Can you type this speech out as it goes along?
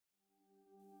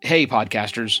Hey,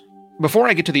 podcasters. Before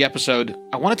I get to the episode,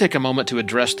 I want to take a moment to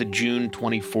address the June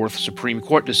 24th Supreme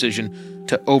Court decision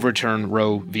to overturn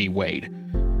Roe v. Wade.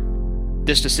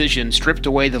 This decision stripped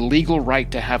away the legal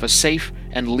right to have a safe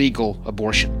and legal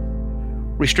abortion.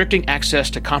 Restricting access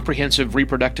to comprehensive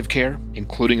reproductive care,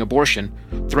 including abortion,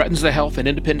 threatens the health and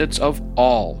independence of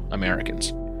all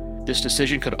Americans. This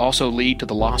decision could also lead to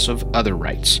the loss of other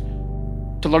rights.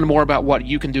 To learn more about what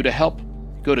you can do to help,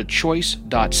 go to choice.crd.co.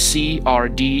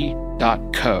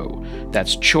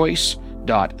 That's choice.crd.co.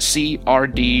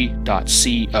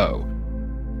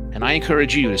 And I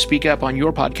encourage you to speak up on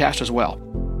your podcast as well.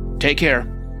 Take care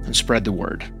and spread the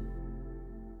word.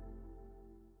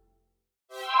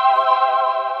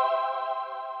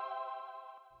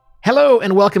 Hello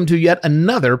and welcome to yet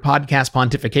another Podcast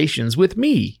Pontifications with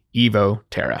me, Evo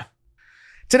Terra.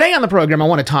 Today on the program, I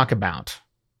want to talk about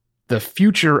the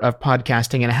future of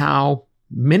podcasting and how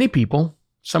many people,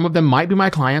 some of them might be my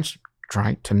clients,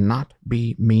 try to not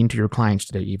be mean to your clients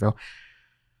today, Evo,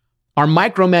 are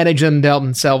micromanaging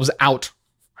themselves out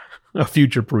of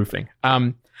future-proofing.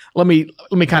 Let me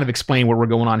kind of explain where we're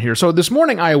going on here. So this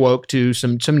morning I awoke to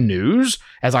some news,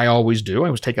 as I always do.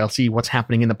 I'll see what's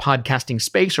happening in the podcasting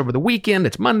space over the weekend.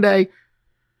 It's Monday.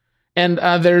 And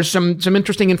there's some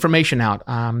interesting information out.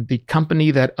 The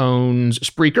company that owns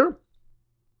Spreaker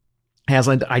has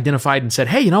identified and said,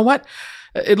 hey, you know what?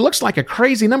 It looks like a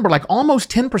crazy number, like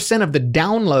almost 10% of the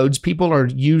downloads people are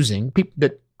using,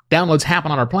 that downloads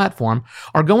happen on our platform,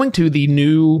 are going to the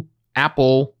new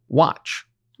Apple Watch,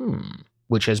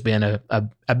 which has been a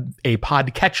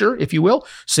podcatcher, if you will,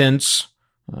 since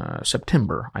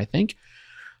September, I think.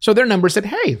 So their number said,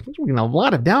 hey, a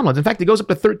lot of downloads. In fact, it goes up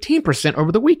to 13%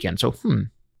 over the weekend. So,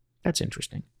 that's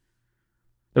interesting.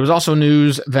 There was also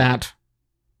news that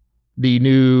the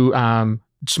new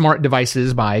smart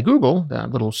devices by Google, the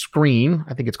little screen,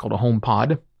 I think it's called a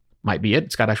HomePod, might be it.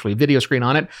 It's got actually a video screen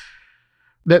on it.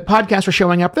 That podcasts are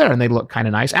showing up there and they look kind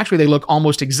of nice. Actually, they look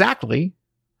almost exactly,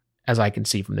 as I can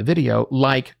see from the video,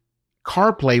 like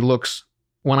CarPlay looks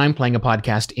when I'm playing a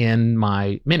podcast in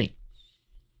my Mini.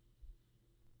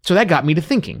 So that got me to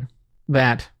thinking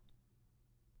that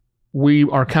we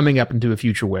are coming up into a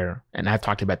future where, and I've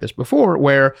talked about this before,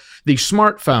 where the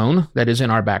smartphone that is in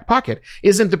our back pocket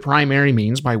isn't the primary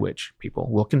means by which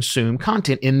people will consume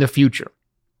content in the future.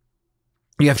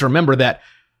 You have to remember that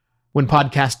when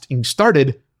podcasting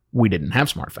started, we didn't have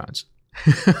smartphones.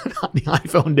 The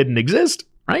iPhone didn't exist,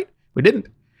 right? We didn't.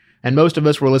 And most of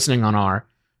us were listening on our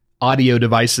audio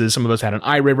devices. Some of us had an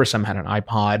iRiver, some had an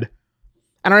iPod.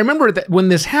 And I remember that when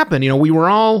this happened, we were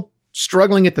all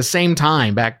struggling at the same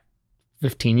time back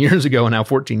 15 years ago and now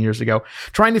 14 years ago,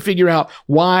 trying to figure out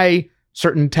why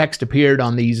certain text appeared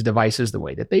on these devices the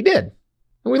way that they did.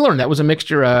 And we learned that was a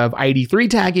mixture of ID3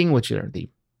 tagging, which are the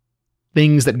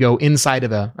things that go inside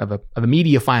of a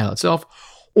media file itself,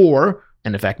 or,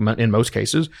 and in fact, in most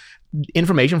cases,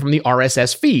 information from the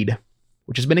RSS feed,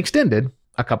 which has been extended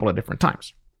a couple of different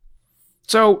times.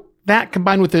 So that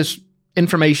combined with this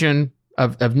information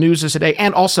of news today,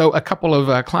 and also a couple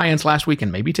of clients last week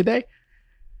and maybe today,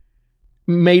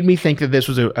 made me think that this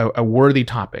was a worthy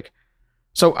topic.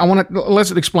 So let's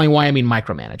explain why I mean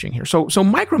micromanaging here. So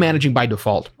micromanaging by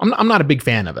default, I'm not a big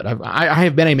fan of it. I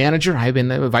have been a manager. I have been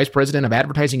the vice president of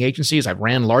advertising agencies. I've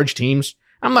ran large teams.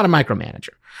 I'm not a micromanager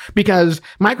because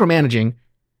micromanaging,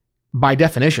 by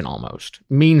definition almost,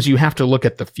 means you have to look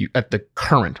at the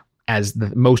current as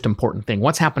the most important thing.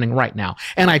 What's happening right now?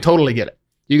 And I totally get it.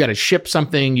 You got to ship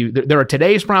something. There are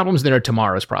today's problems, there are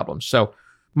tomorrow's problems. So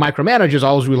micromanagers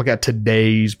always look at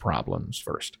today's problems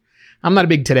first. I'm not a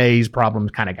big today's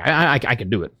problems kind of guy. I can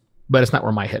do it, but it's not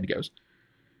where my head goes.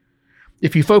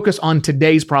 If you focus on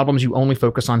today's problems, you only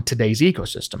focus on today's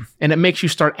ecosystem. And it makes you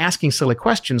start asking silly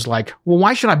questions like, well,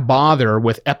 why should I bother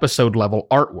with episode level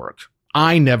artwork?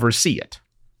 I never see it.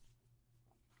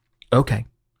 Okay.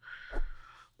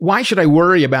 Why should I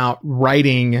worry about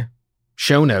writing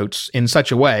show notes in such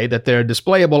a way that they're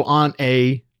displayable on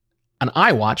an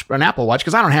iWatch or an Apple Watch?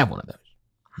 Because I don't have one of those.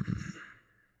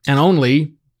 And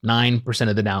only 9%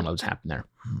 of the downloads happen there.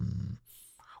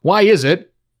 Why is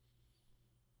it,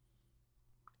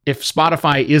 if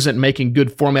Spotify isn't making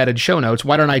good formatted show notes,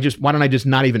 why don't I just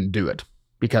not even do it?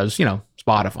 Because,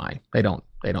 Spotify, they don't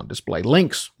display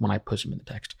links when I push them in the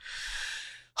text.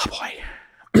 Oh boy.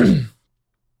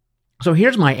 So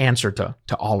here's my answer to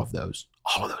all of those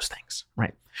things,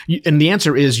 right? And the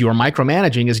answer is your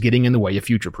micromanaging is getting in the way of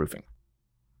future-proofing.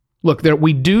 Look,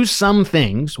 we do some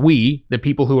things, the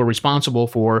people who are responsible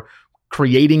for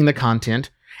creating the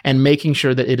content and making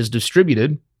sure that it is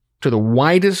distributed to the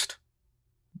widest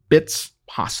bits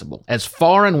possible, as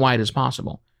far and wide as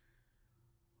possible.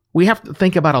 We have to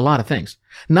think about a lot of things.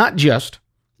 Not just,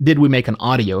 did we make an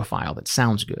audio file that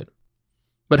sounds good?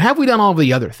 But have we done all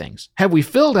the other things? Have we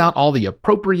filled out all the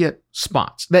appropriate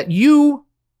spots that you,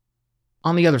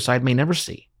 on the other side, may never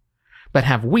see? But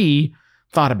have we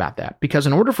thought about that? Because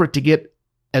in order for it to get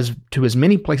to as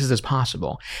many places as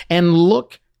possible and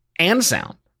look and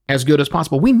sound as good as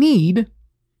possible,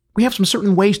 we have some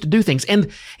certain ways to do things.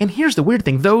 And here's the weird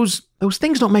thing. Those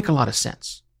things don't make a lot of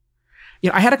sense.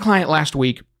 I had a client last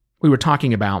week. We were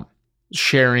talking about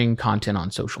sharing content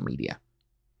on social media.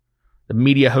 The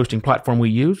media hosting platform we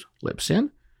use,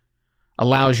 Libsyn,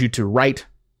 allows you to write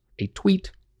a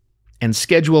tweet and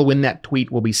schedule when that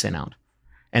tweet will be sent out.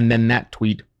 And then that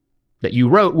tweet that you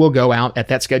wrote will go out at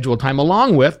that scheduled time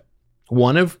along with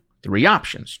one of three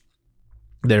options.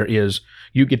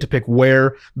 You get to pick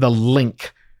where the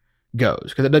link goes,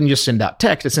 because it doesn't just send out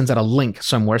text, it sends out a link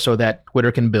somewhere so that Twitter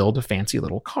can build a fancy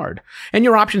little card. And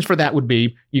your options for that would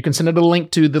be, you can send it a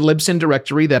link to the Libsyn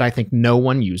directory that I think no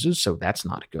one uses, so that's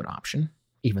not a good option,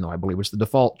 even though I believe it's the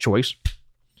default choice.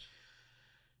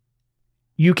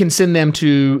 You can send them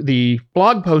to the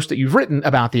blog post that you've written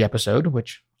about the episode,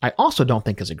 which I also don't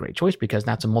think is a great choice because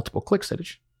that's a multiple click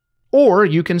situation. Or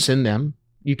you can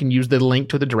use the link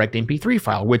to the direct MP3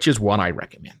 file, which is what I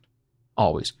recommend.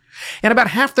 Always. And about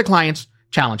half the clients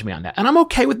challenge me on that. And I'm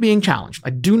okay with being challenged. I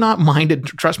do not mind it.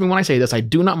 Trust me when I say this, I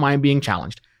do not mind being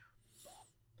challenged.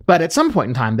 But at some point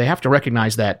in time, they have to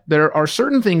recognize that there are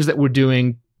certain things that we're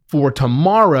doing for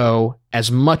tomorrow as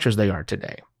much as they are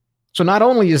today. So not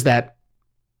only is that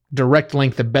direct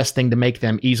link the best thing to make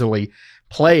them easily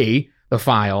play the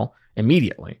file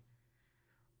immediately,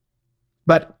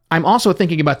 but I'm also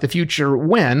thinking about the future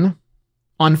when,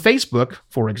 on Facebook,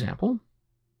 for example,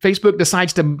 Facebook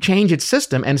decides to change its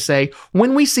system and say,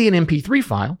 when we see an MP3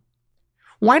 file,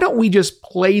 why don't we just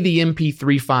play the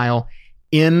MP3 file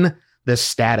in the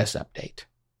status update,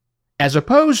 as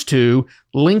opposed to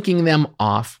linking them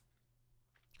off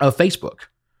of Facebook?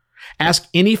 Ask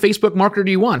any Facebook marketer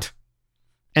you want,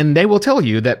 and they will tell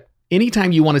you that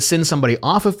anytime you want to send somebody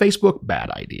off of Facebook, bad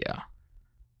idea.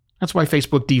 That's why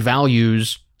Facebook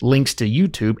devalues links to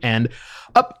YouTube and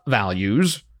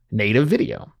upvalues native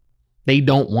video. They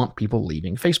don't want people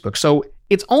leaving Facebook. So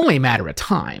it's only a matter of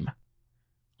time,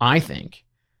 I think,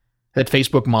 that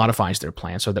Facebook modifies their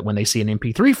plan so that when they see an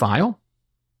MP3 file,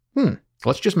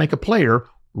 let's just make a player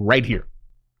right here.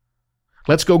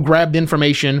 Let's go grab the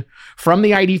information from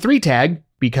the ID3 tag,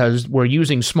 because we're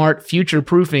using smart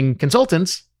future-proofing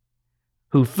consultants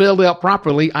who filled out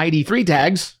properly ID3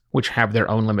 tags, which have their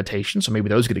own limitations, so maybe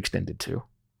those get extended too,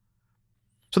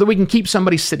 so that we can keep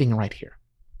somebody sitting right here.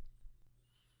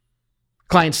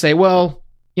 Clients say, well,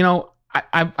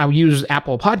 I use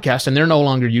Apple Podcasts and they're no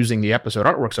longer using the episode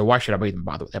artwork, so why should I even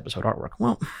bother with episode artwork?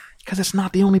 Well, because it's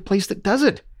not the only place that does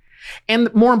it.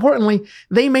 And more importantly,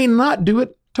 they may not do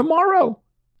it tomorrow.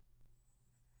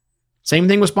 Same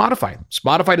thing with Spotify.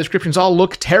 Spotify descriptions all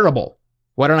look terrible.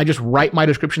 Why don't I just write my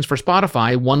descriptions for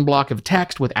Spotify, one block of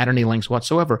text without any links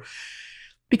whatsoever?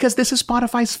 Because this is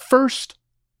Spotify's first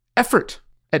effort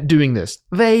at doing this.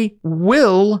 They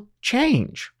will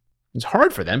change. It's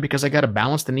hard for them because they got to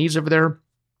balance the needs of their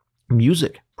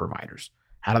music providers.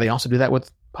 How do they also do that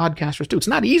with podcasters too? It's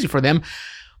not easy for them,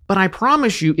 but I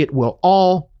promise you it will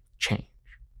all change.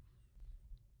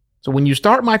 So when you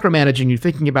start micromanaging, you're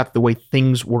thinking about the way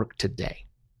things work today.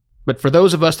 But for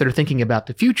those of us that are thinking about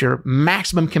the future,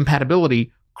 maximum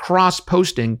compatibility,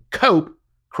 cross-posting, cope,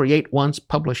 create once,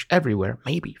 publish everywhere,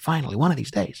 maybe, finally, one of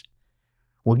these days.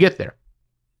 We'll get there.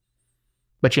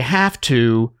 But you have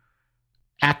to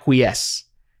acquiesce.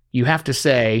 You have to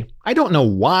say, I don't know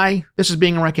why this is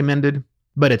being recommended,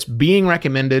 but it's being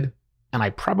recommended, and I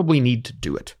probably need to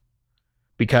do it.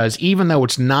 Because even though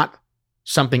it's not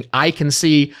something I can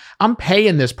see, I'm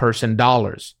paying this person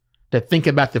dollars to think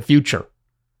about the future.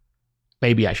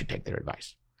 Maybe I should take their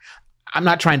advice. I'm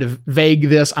not trying to vague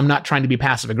this. I'm not trying to be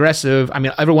passive aggressive. I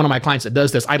mean, every one of my clients that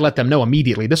does this, I let them know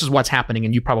immediately, this is what's happening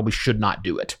and you probably should not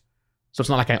do it. So it's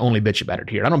not like I only bitch about it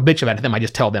here. I don't bitch about it to them. I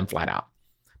just tell them flat out.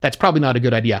 That's probably not a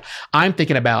good idea. I'm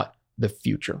thinking about the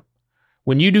future.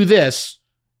 When you do this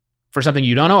for something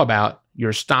you don't know about,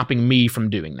 you're stopping me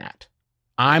from doing that.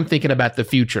 I'm thinking about the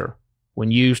future. When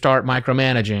you start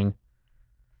micromanaging,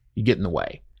 you get in the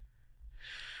way.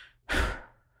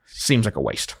 Seems like a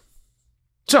waste.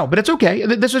 So, but it's okay.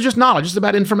 This is just knowledge. This is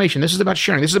about information. This is about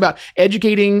sharing. This is about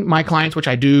educating my clients, which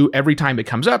I do every time it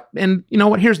comes up. And you know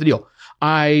what? Here's the deal.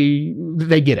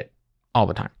 They get it all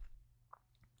the time.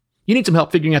 You need some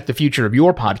help figuring out the future of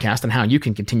your podcast and how you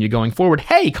can continue going forward.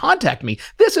 Hey, contact me.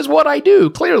 This is what I do.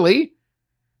 Clearly,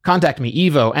 contact me,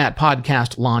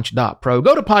 evo@podcastlaunch.pro.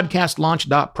 Go to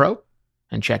podcastlaunch.pro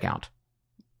and check out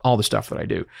all the stuff that I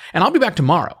do. And I'll be back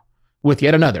tomorrow with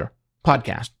yet another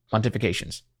podcast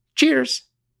pontifications. Cheers.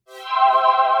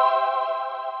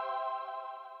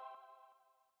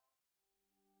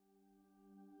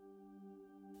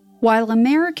 While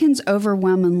Americans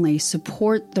overwhelmingly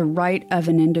support the right of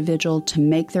an individual to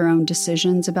make their own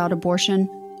decisions about abortion,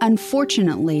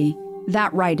 unfortunately,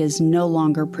 that right is no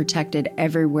longer protected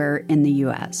everywhere in the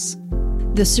U.S.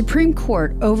 The Supreme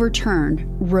Court overturned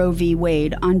Roe v.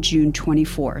 Wade on June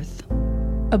 24th.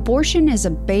 Abortion is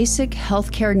a basic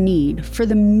healthcare need for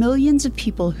the millions of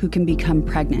people who can become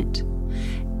pregnant.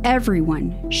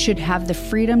 Everyone should have the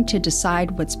freedom to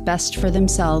decide what's best for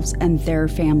themselves and their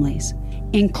families,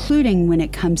 including when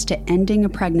it comes to ending a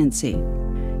pregnancy.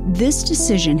 This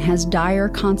decision has dire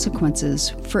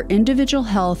consequences for individual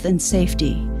health and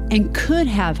safety and could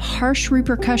have harsh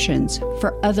repercussions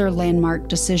for other landmark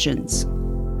decisions.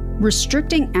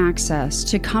 Restricting access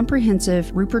to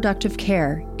comprehensive reproductive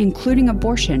care, including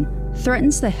abortion,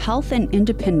 threatens the health and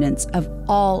independence of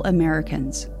all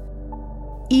Americans.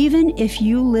 Even if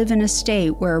you live in a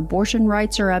state where abortion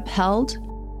rights are upheld,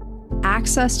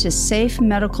 access to safe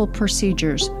medical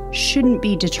procedures shouldn't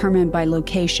be determined by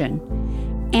location,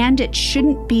 and it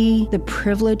shouldn't be the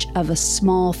privilege of a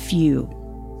small few.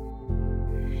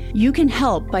 You can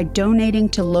help by donating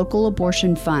to local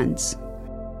abortion funds.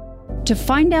 To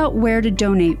find out where to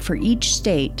donate for each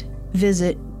state,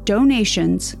 visit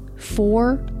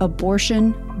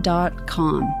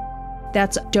donationsforabortion.com.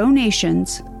 That's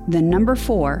donations, the number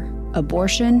 4,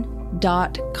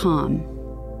 abortion.com.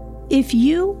 If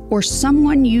you or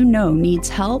someone you know needs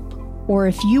help, or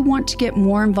if you want to get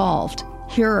more involved,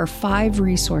 here are 5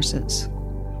 resources.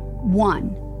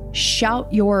 1.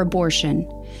 Shout Your Abortion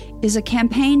is a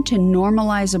campaign to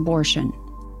normalize abortion.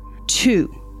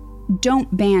 2.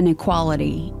 Don't Ban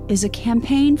Equality is a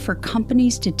campaign for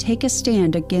companies to take a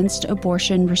stand against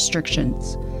abortion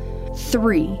restrictions.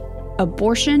 3.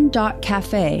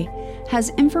 Abortion.cafe has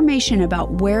information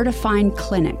about where to find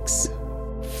clinics.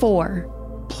 4.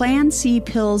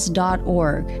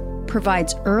 PlanCpills.org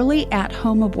provides early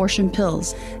at-home abortion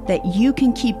pills that you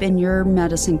can keep in your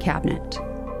medicine cabinet.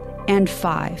 And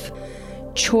 5.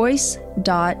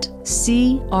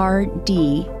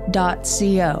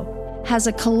 Choice.crd.co has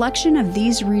a collection of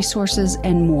these resources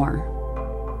and more.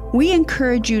 We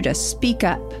encourage you to speak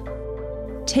up,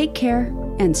 take care,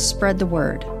 and spread the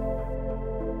word.